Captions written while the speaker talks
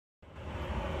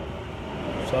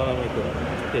Assalamualaikum.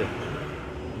 Okey.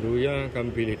 Durian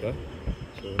kami pilih dah.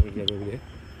 So ni dia pilih.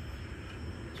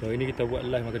 So ini kita buat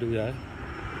live makan durian.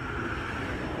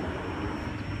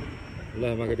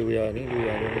 Live makan durian ni,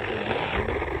 durian ni.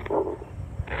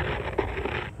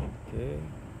 Okey.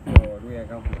 Oh, durian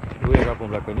kampung. Durian kampung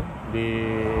belakang ni di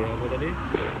apa tadi?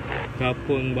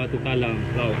 Kampung Batu Kalang,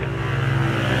 Laut.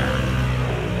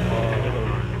 Oh,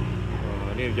 betul.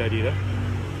 Oh, ni jadi dah.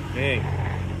 Ni.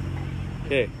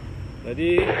 Okey.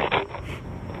 Jadi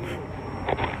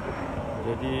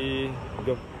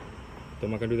jom kita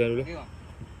makan durian dulu. Okey, Bang.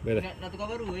 Boleh. Nak tukar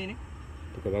baru ke ni?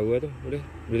 Tukar baru lah tu. Boleh.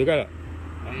 Boleh tukar tak?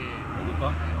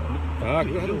 Tukar. Tak,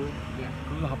 kerah tu.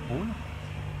 Kerah apa ni?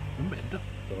 Lembek dah.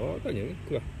 Tak, tanya ke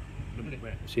kerah.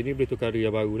 Boleh. Sini boleh tukar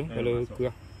durian baru dah. Kalau masuk.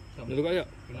 kerah. Nak tukar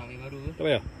tak? Kenal yang baru ke? Tak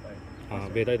payah?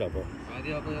 Biar tadi tak apa. Nanti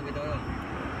apa yang kita orang?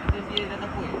 Nanti dia dah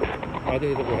tapoi. Ada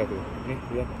kita buat satu. Ni,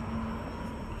 durian.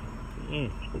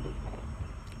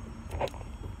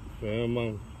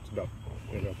 Memang sedap.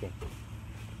 Ni kampung.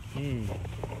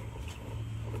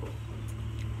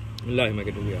 Live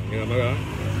makan durian. Jangan marah.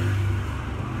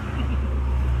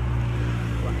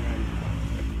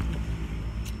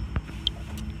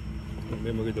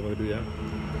 Memang kita makan durian.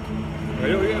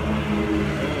 Ayo ya.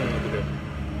 Oh, betul.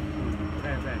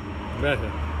 Best.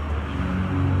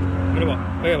 Mana pak?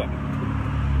 Pakai pak?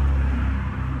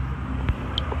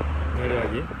 Ada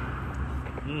lagi.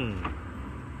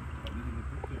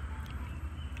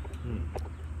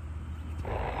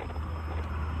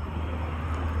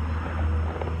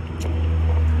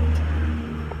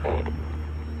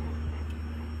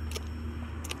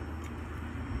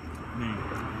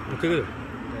 Okey ke?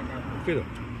 Okey tu?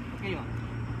 Okey, Bang.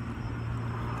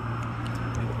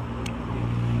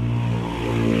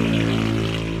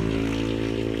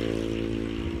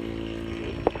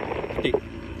 Petik.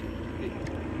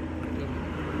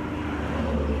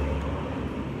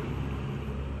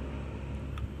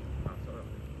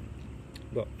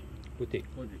 Dok, putih.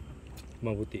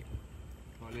 Memang putih.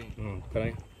 Boleh.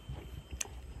 Sekarang ni.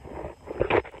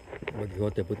 Bagi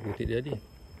hotel putih-putih dia tadi.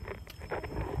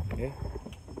 Okey.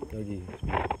 Lagi.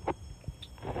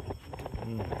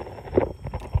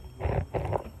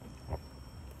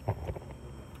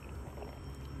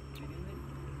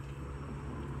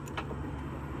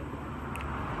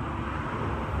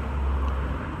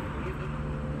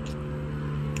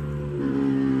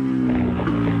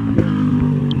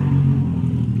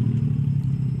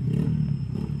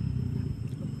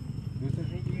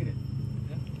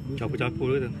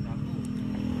 Campur-campur ke tu?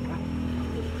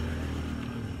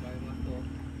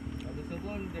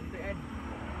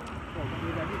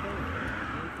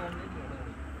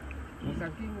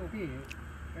 Saking okey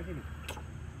kat sini.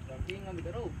 Saking ambil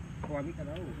taruh. Kau ambil tak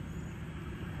tahu.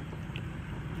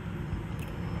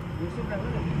 Busuk dah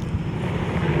mana?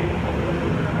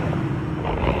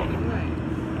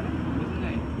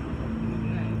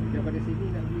 Daripada sini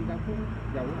nak pergi kampung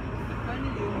jauh. Depan ni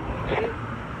dia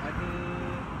ada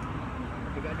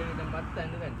dekat ada jambatan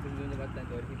tu kan, pinggul jambatan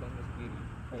tu ada simpang masuk kiri.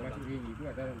 Oh, masuk gigi tu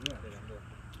ada dalam tu. Dalam tu.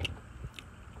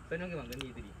 Sana ke bang gani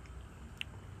tadi?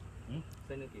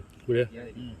 Sana okey. Boleh? Ya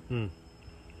tadi.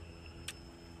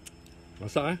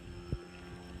 Masak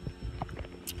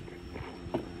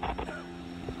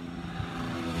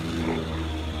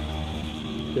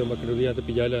Kita makan durian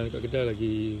tepi jalan kat kedai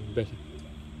lagi best.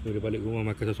 Boleh balik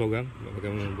rumah makan seorang, nak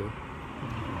makan mana tu.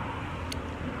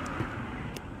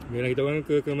 Bila kita orang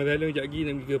ke Kementerian sekejap lagi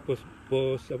nak pergi ke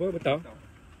pos apa Betau.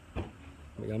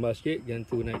 Ambil gambar sikit, yang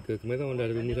tu naik ke Kementerian dah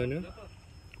ada rumah sana.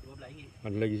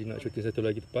 Ada lagi nak syuting satu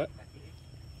lagi tempat.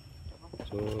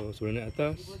 So sebelum naik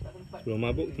atas, sebelum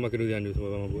mabuk kita makan durian dulu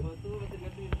sebelum mabuk.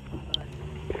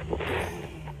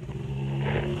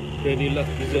 Okay, ni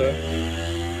last pizza.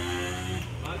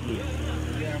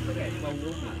 Dia apa dah? Bau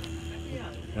gogo.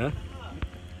 Ha?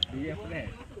 Dia apa dah?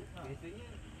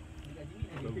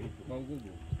 Bau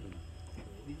gogo.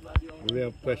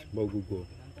 Durian fresh bau gugur.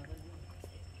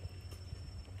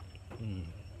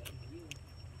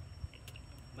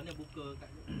 Mana buka kat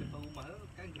depan rumah tu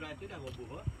kan gerai tu dah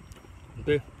buka.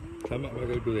 Okey, selamat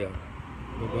makan durian.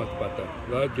 Buat tempatan.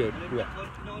 Raja kuat.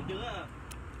 Kena order lah.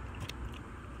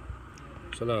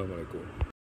 Assalamualaikum.